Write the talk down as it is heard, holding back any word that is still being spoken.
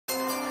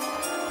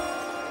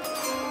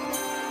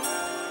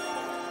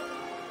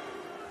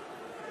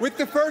With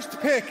the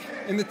first pick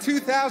in the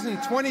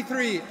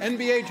 2023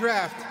 NBA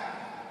Draft,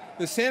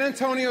 the San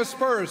Antonio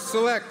Spurs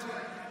select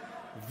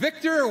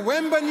Victor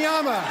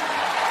Wembanyama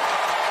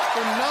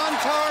from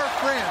Nanterre,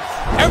 France.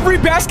 Every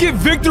basket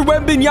Victor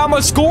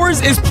Wembanyama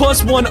scores is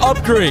 +1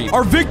 upgrade.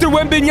 Our Victor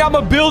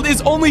Wembanyama build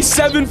is only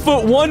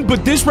 7'1",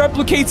 but this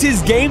replicates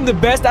his game the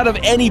best out of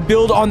any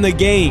build on the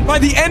game. By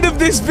the end of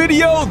this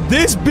video,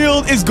 this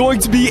build is going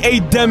to be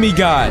a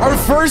demigod. Our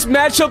first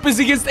matchup is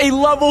against a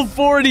level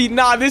 40.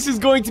 Nah, this is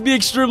going to be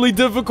extremely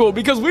difficult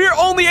because we're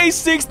only a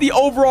 60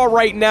 overall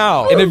right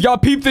now. And if y'all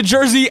peep the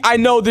jersey, I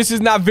know this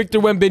is not Victor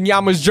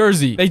Wembanyama's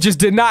jersey. They just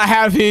did not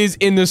have his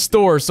in the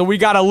store, so we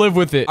gotta live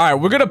with it. All right,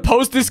 we're gonna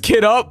post this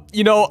kid up.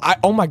 You know,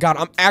 oh my god,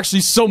 I'm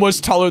actually so much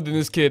taller than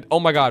this kid. Oh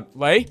my god.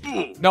 Lay?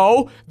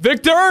 No.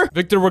 Victor,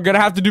 we're gonna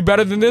have to do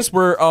better than this.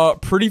 We're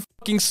pretty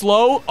fucking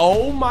slow.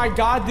 Oh my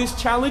god, this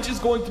challenge is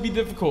going to be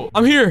difficult.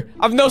 I'm here.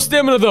 I have no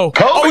stamina though.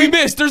 Oh, he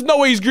missed. There's no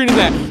way he's greening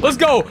that. Let's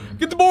go.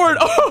 Get the board.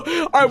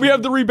 Oh. All right, we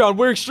have the rebound.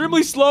 We're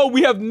extremely slow.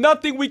 We have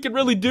nothing we can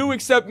really do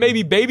except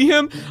maybe baby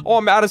him. Oh,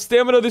 I'm out of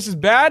stamina. This is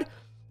bad.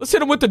 Let's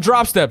hit him with the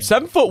drop step.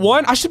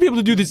 7'1". I should be able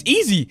to do this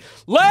easy.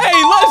 Lay,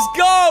 let's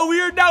go.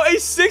 We are now a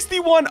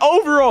 61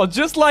 overall,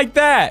 just like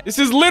that. This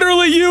is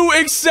literally you,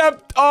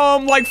 except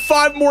like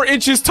 5 more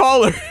inches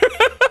taller.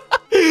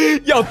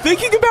 Yo,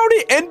 thinking about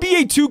it,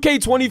 NBA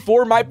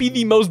 2K24 might be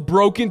the most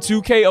broken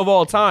 2K of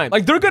all time.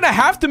 Like, they're gonna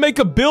have to make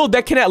a build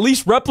that can at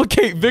least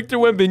replicate Victor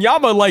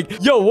Wembanyama.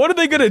 Like, yo, what are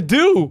they gonna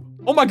do?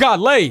 Oh my god,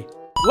 Lay.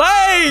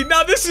 Lay!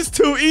 Now this is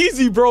too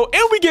easy, bro.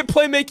 And we get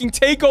playmaking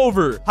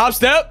takeover. Hop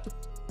step.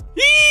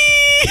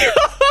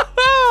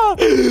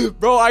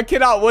 Bro, I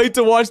cannot wait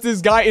to watch this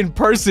guy in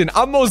person.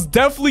 I'm most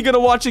definitely gonna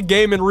watch a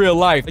game in real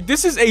life. Like,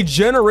 this is a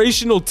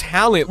generational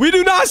talent. We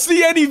do not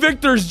see any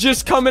Victors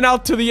just coming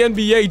out to the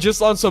NBA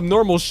just on some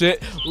normal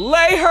shit.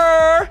 Lay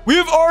her. We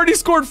have already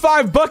scored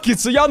 5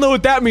 buckets, so y'all know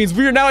what that means.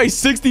 We are now a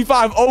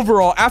 65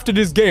 overall after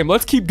this game.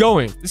 Let's keep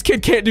going. This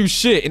kid can't do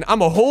shit, and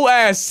I'm a whole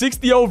ass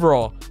 60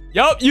 overall.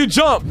 Yup, you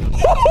jump.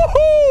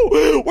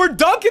 We're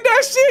dunking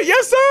that shit.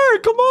 Yes, sir.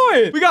 Come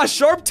on. We got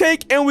sharp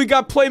take and we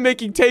got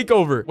playmaking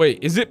takeover. Wait,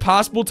 is it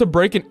possible to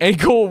break an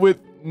ankle with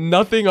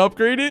nothing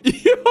upgraded?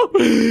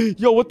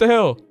 Yo, what the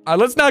hell? All right,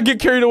 let's not get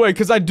carried away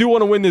because I do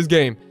want to win this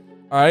game.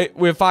 All right,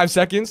 we have 5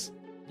 seconds.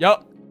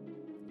 Yup.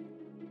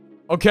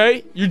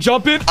 Okay, you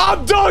jumping.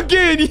 I'm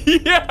dunking.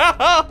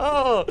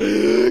 Yeah.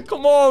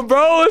 Come on,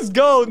 bro. Let's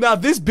go. Now,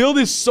 this build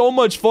is so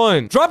much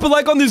fun. Drop a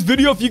like on this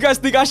video if you guys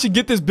think I should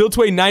get this build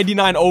to a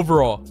 99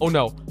 overall. Oh,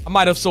 no. I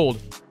might have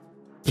sold.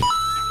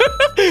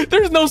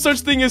 There's no such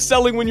thing as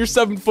selling when you're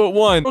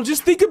 7'1". Bro,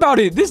 just think about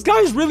it. This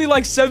guy's really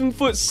like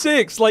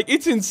 7'6". Like,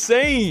 it's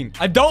insane.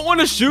 I don't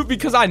want to shoot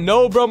because I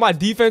know, bro, my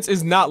defense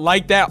is not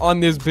like that on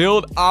this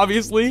build,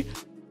 obviously.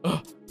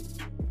 Ugh.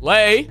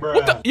 Lay. Bruh.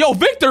 What the? Yo,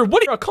 Victor,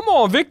 what? Come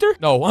on, Victor.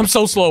 No, I'm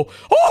so slow.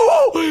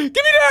 Oh, give me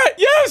that.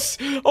 Yes.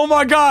 Oh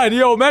my god.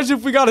 Yo, imagine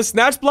if we got a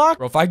snatch block.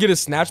 Bro, if I get a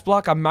snatch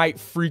block, I might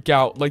freak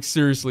out. Like,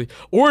 seriously.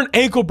 Or an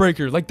ankle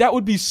breaker. Like, that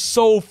would be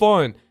so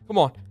fun. Come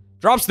on.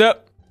 Drop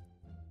step.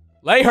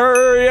 Lay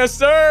her. Yes,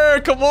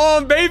 sir. Come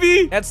on,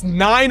 baby. That's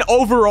 9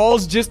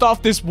 overalls just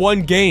off this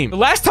one game. The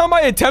last time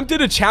I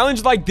attempted a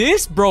challenge like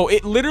this, bro,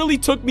 it literally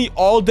took me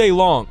all day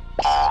long.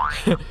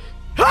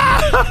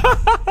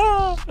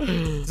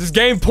 This is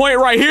game point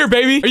right here,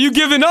 baby. Are you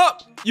giving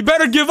up? You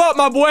better give up,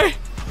 my boy.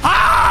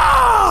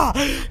 Ah!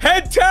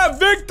 Head tap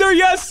Victor,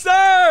 yes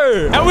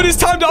sir! And when it's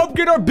time to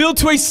upgrade our build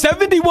to a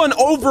 71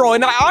 overall,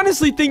 and I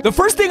honestly think the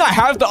first thing I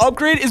have to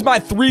upgrade is my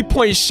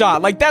 3-point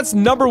shot. Like, that's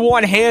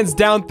 #1 hands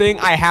down thing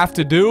I have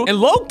to do. And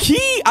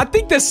low-key, I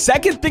think the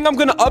second thing I'm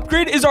gonna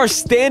upgrade is our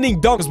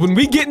standing dunk. Because when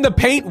we get in the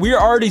paint, we are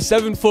already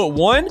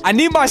 7'1". I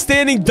need my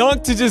standing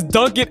dunk to just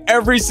dunk it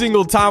every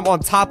single time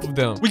on top of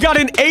them. We got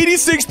an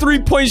 86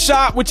 3-point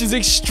shot, which is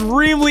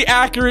extremely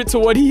accurate to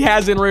what he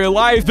has in real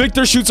life.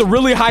 Victor shoots a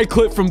really high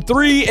clip from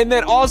 3, and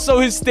then also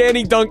his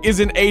standing dunk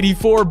is an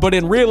 84, but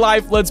in real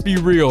life, let's be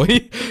real,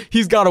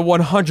 he's got a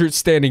 100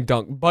 standing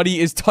dunk. Buddy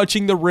is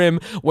touching the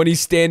rim when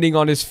he's standing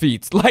on his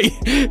feet. Like,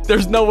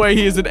 there's no way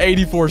he is an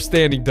 84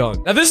 standing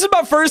dunk. Now, this is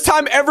my first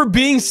time ever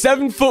being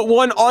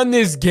 7'1" on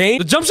this game.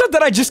 The jump shot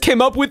that I just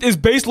came up with is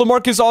base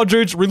LaMarcus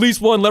Aldridge, release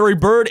 1 Larry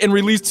Bird, and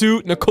release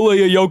 2 Nikola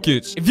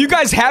Jokic. If you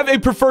guys have a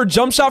preferred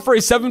jump shot for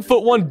a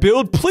 7'1"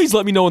 build, please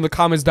let me know in the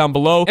comments down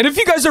below. And if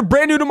you guys are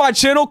brand new to my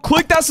channel,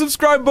 click that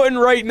subscribe button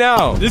right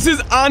now. This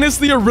is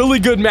honestly a really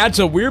good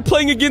matchup. We're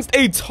playing against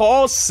a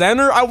tall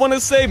center, I want to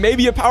say,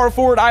 maybe a power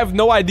forward. I have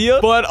no idea,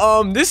 but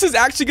this is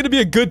actually going to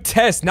be a good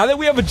test. Now that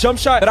we have a jump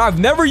shot that I've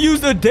never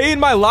used a day in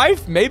my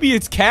life, maybe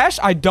it's cash,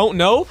 I don't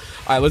know. All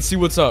right, let's see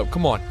what's up.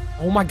 Come on.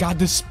 Oh my god,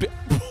 this spin.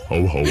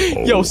 Ho, ho,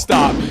 ho. Yo,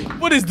 stop.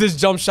 What is this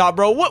jump shot,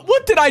 bro?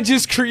 What did I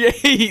just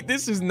create?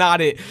 This is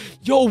not it.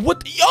 Yo,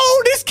 what? Yo,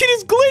 this kid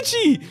is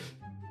glitchy.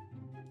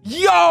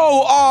 Yo,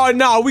 oh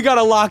no, we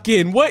gotta lock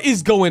in. What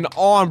is going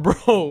on,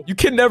 bro? You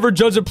can never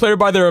judge a player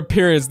by their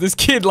appearance. This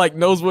kid like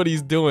knows what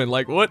he's doing.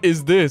 Like, what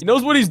is this? He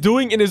knows what he's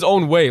doing in his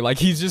own way. Like,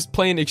 he's just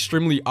playing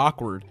extremely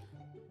awkward.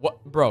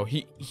 What, bro?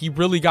 He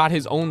really got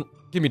his own.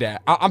 Give me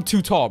that. I'm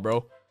too tall,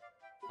 bro.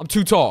 I'm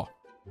too tall.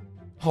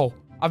 Oh,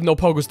 I have no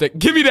pogo stick.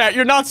 Give me that.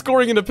 You're not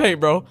scoring in the paint,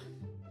 bro.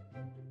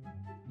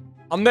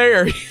 I'm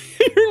there.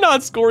 You're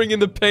not scoring in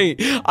the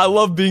paint. I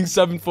love being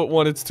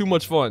 7'1". It's too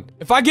much fun.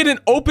 If I get an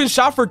open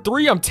shot for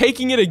 3, I'm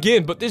taking it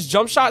again. But this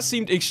jump shot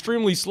seemed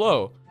extremely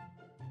slow.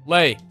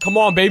 Lay. Come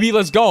on, baby.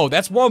 Let's go.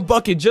 That's 1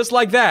 bucket just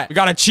like that. We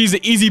gotta cheese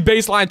an easy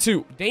baseline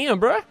too. Damn,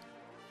 bruh.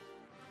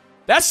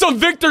 That's some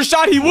Victor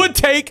shot he would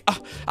take.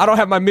 I don't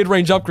have my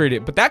mid-range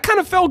upgraded, but that kind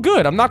of felt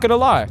good. I'm not gonna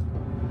lie.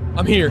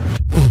 I'm here.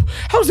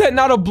 How's that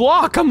not a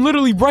block? I'm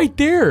literally right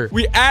there.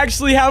 We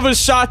actually have a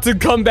shot to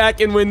come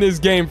back and win this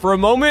game. For a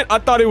moment, I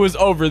thought it was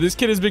over. This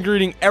kid has been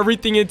greeting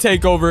everything in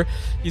takeover.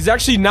 He's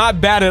actually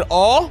not bad at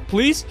all.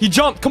 Please. He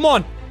jumped. Come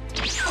on.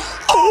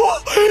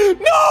 Oh,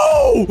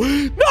 no.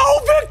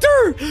 No,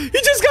 Victor.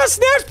 He just got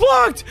snatch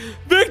blocked.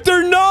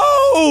 Victor,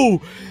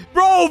 no.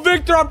 Bro,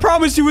 Victor, I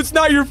promise you it's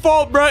not your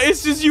fault, bro.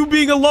 It's just you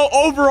being a low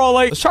overall.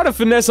 Like, let's try to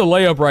finesse a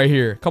layup right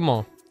here. Come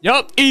on.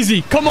 Yup,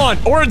 easy. Come on.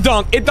 Or a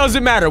dunk. It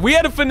doesn't matter. We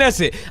had to finesse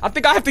it. I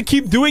think I have to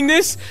keep doing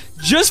this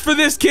just for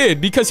this kid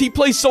because he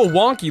plays so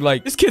wonky.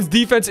 Like, this kid's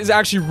defense is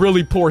actually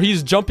really poor.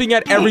 He's jumping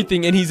at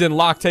everything and he's in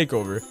lock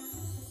takeover.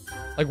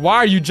 Like, why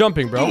are you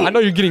jumping, bro? I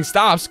know you're getting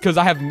stops because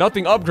I have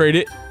nothing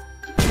upgraded.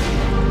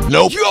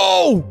 Nope.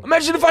 Yo!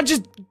 Imagine if I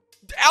just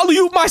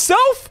alley-oop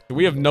myself.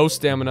 We have no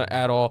stamina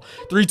at all.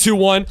 3, 2,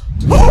 1.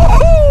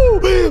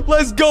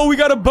 Let's go. We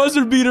got a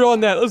buzzer beater on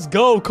that. Let's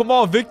go. Come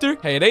on, Victor.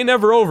 Hey, it ain't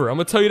never over. I'm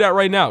gonna tell you that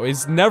right now.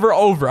 It's never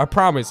over. I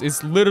promise.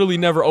 It's literally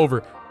never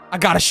over. I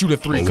gotta shoot a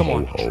 3. Come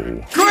on.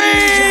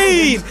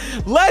 Green!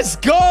 Let's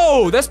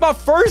go. That's my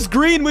first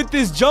green with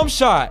this jump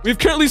shot. We've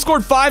currently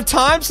scored 5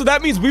 times, so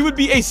that means we would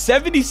be a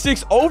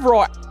 76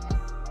 overall.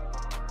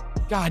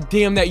 God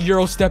damn, that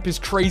Euro step is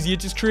crazy.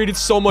 It just created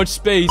so much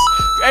space.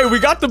 Hey, we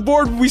got the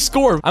board. We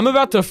scored. I'm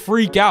about to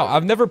freak out.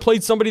 I've never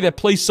played somebody that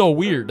plays so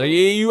weird. Like,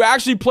 you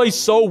actually play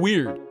so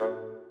weird.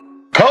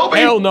 Kobe.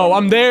 Hell no,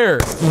 I'm there.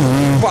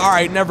 All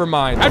right, never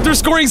mind. After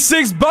scoring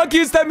 6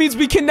 buckets, that means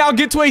we can now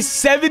get to a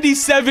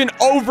 77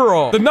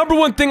 overall. The number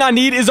 1 thing I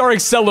need is our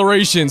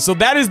acceleration. So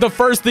that is the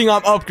first thing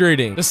I'm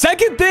upgrading. The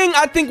second thing,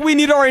 I think we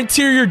need our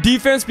interior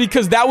defense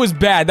because that was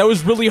bad. That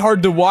was really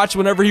hard to watch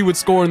whenever he would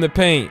score in the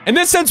paint. And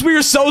then since we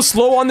are so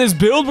slow on this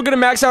build, we're going to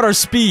max out our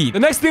speed. The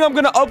next thing I'm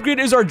going to upgrade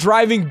is our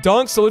driving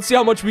dunk. So let's see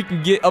how much we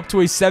can get up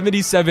to a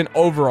 77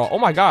 overall. Oh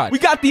my God. We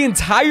got the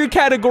entire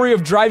category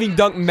of driving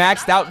dunk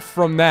maxed out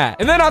from that.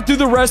 And then I'll do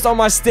the rest on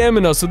my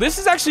stamina. So this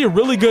is actually a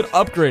really good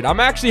upgrade.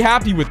 I'm actually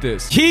happy with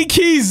this.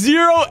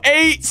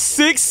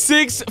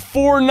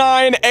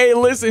 Kiki086649. Hey,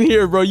 listen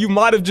here, bro. You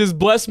might have just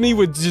blessed me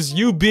with just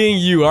you being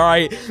you, all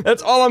right?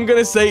 That's all I'm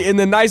gonna say in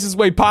the nicest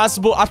way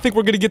possible. I think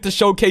we're gonna get to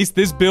showcase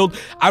this build.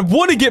 I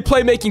want to get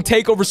playmaking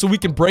takeover so we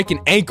can break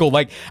an ankle.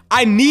 Like,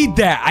 I need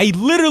that. I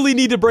literally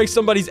need to break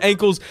somebody's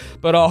ankles,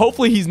 but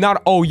hopefully he's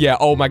not. Oh, yeah.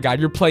 Oh, my God.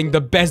 You're playing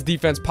the best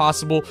defense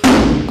possible.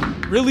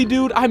 Really,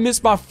 dude? I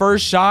missed my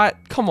first shot?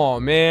 Come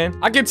on, man.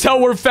 I can tell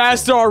we're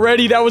faster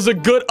already. That was a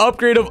good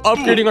upgrade of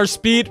upgrading our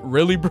speed.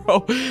 Really,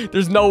 bro?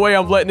 There's no way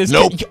I'm letting this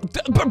Nope.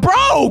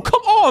 Bro,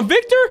 come on,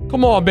 Victor.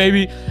 Come on,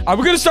 baby. All right,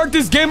 we're gonna start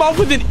this game off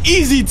with an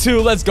easy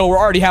 2. Let's go. We're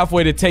already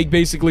halfway to take,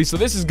 basically, so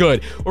this is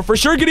good. We're for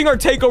sure getting our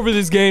take over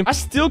this game. I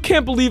still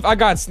can't believe I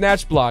got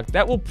snatch blocked.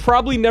 That will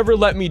probably never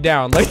let me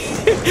down. Like,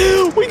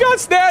 we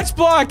got snatch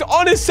blocked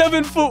on a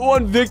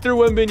 7'1" Victor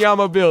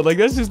Wembanyama build. Like,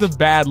 that's just a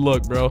bad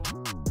look, bro.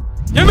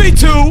 Give me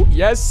 2.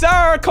 Yes,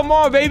 sir. Come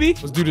on, baby.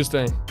 Let's do this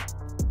thing.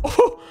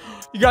 Oh,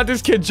 you got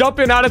this kid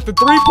jumping out at the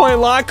 3-point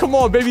line. Come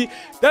on, baby.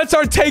 That's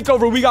our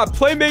takeover. We got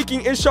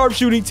playmaking and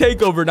sharpshooting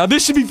takeover. Now,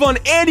 this should be fun.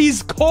 And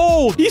he's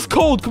cold. He's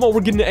cold. Come on,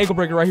 we're getting an ankle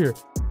breaker right here.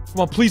 Come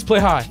on, please play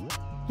high.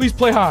 Please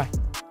play high.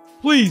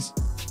 Please.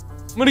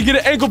 I'm going to get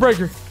an ankle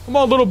breaker. Come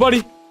on, little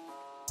buddy.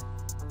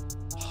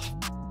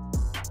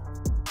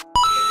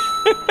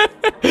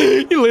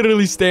 He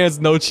literally stands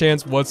no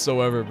chance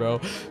whatsoever,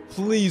 bro.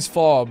 Please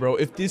fall, bro.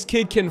 If this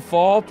kid can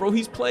fall, bro,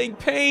 he's playing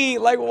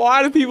paint. Like,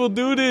 why do people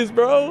do this,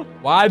 bro?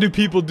 Why do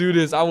people do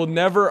this? I will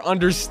never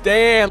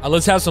understand. All right,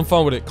 let's have some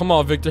fun with it. Come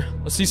on, Victor.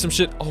 Let's see some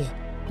shit. Oh,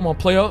 come on,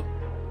 play up.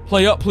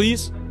 Play up,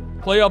 please.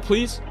 Play up,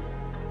 please.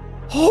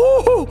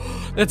 Oh,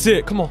 that's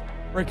it. Come on.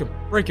 Break him.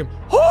 Break him.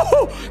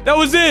 Oh, that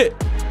was it.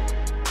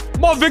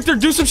 Come on, Victor.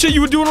 Do some shit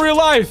you would do in real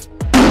life.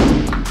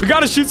 We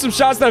gotta shoot some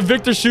shots that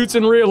Victor shoots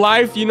in real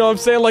life. You know what I'm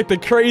saying? Like the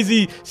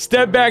crazy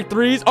step back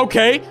 3s.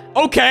 Okay.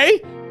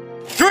 Okay.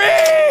 3!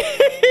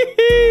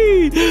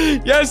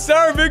 Yes,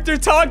 sir. Victor,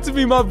 talk to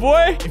me, my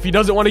boy. If he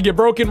doesn't want to get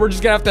broken, we're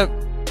just gonna have to...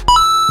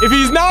 If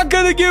he's not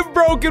gonna get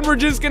broken, we're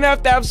just gonna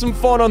have some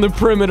fun on the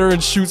perimeter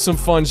and shoot some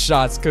fun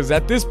shots. Because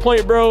at this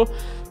point, bro,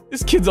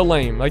 this kid's a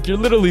lame. Like, you're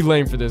literally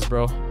lame for this,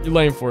 bro. You're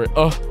lame for it.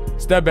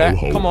 Step back.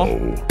 Come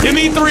on. Give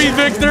me 3,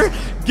 Victor.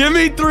 Give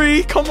me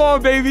 3. Come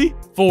on, baby.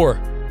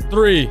 4,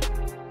 3,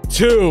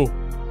 2.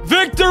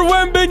 Victor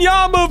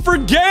Wembanyama for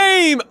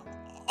game.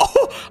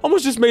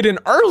 Almost just made an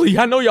early.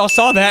 I know y'all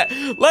saw that.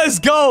 Let's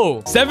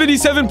go.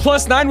 77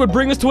 plus 9 would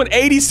bring us to an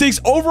 86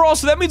 overall.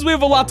 So that means we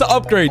have a lot to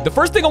upgrade. The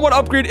first thing I want to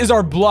upgrade is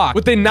our block.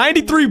 With a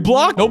 93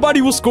 block,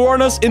 nobody will score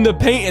on us in the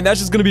paint, and that's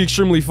just going to be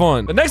extremely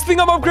fun. The next thing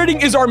I'm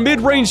upgrading is our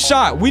mid-range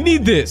shot. We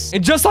need this.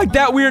 And just like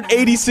that, we're at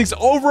 86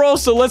 overall.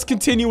 So let's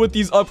continue with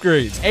these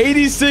upgrades.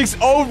 86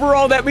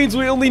 overall. That means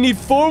we only need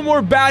 4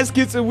 more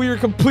baskets, and we are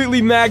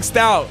completely maxed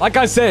out. Like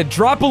I said,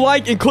 drop a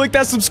like and click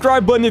that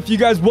subscribe button if you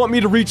guys want me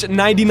to reach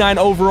 99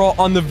 overall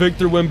on the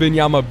Victor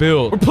Wembanyama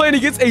build. We're playing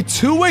against a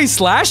two-way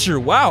slasher.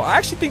 Wow, I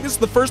actually think this is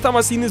the first time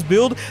I've seen this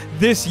build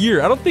this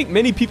year. I don't think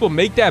many people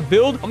make that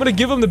build. I'm gonna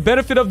give him the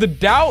benefit of the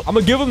doubt. I'm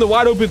gonna give him the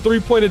wide open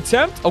 3-point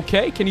attempt.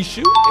 Okay, can he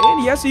shoot?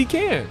 And yes, he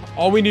can.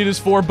 All we need is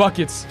 4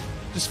 buckets.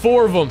 Just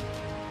 4 of them.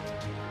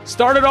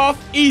 Start it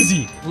off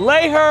easy.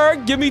 Lay her.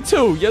 Give me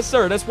 2. Yes,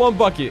 sir. That's 1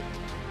 bucket.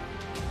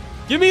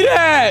 Give me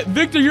that.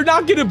 Victor, you're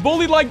not getting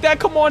bullied like that.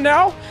 Come on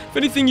now. If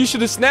anything, you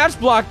should have snatch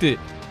blocked it.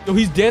 Yo,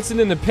 he's dancing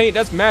in the paint.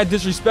 That's mad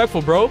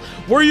disrespectful, bro.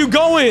 Where are you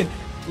going?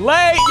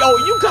 Lay. Yo,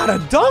 you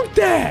gotta dunk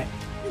that.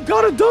 You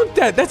gotta dunk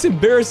that. That's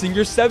embarrassing.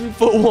 You're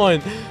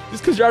 7'1".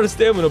 Just because you're out of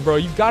stamina, bro.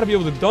 You gotta be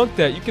able to dunk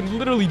that. You can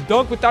literally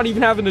dunk without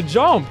even having to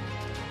jump.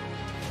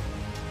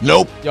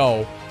 Nope.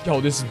 Yo,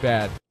 this is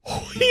bad.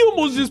 He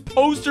almost just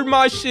postered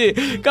my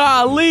shit.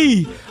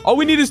 Golly. All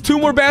we need is 2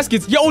 more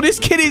baskets. Yo, this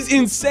kid is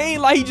insane.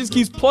 Like, he just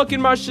keeps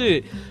plucking my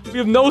shit. We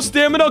have no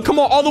stamina. Come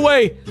on, all the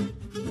way.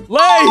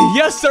 Lay.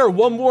 Yes, sir.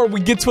 1 more. We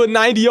get to a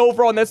 90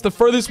 overall, and that's the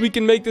furthest we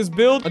can make this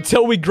build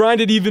until we grind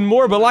it even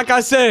more. But like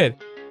I said...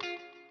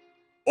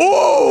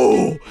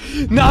 Oh!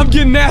 Now I'm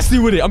getting nasty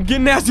with it. I'm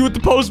getting nasty with the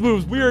post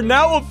moves. We are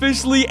now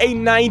officially a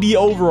 90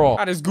 overall.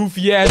 Got his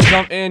goofy ass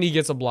jump, and he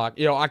gets a block.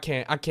 Yo, I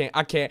can't.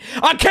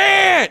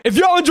 If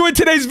y'all enjoyed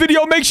today's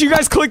video, make sure you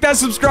guys click that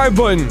subscribe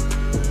button.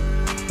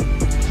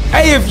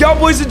 Hey, if y'all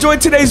boys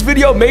enjoyed today's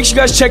video, make sure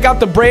you guys check out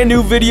the brand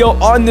new video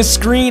on the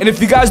screen. And if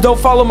you guys don't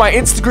follow my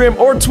Instagram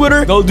or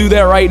Twitter, go do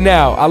that right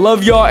now. I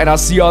love y'all, and I'll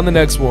see y'all on the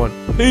next one.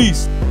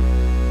 Peace.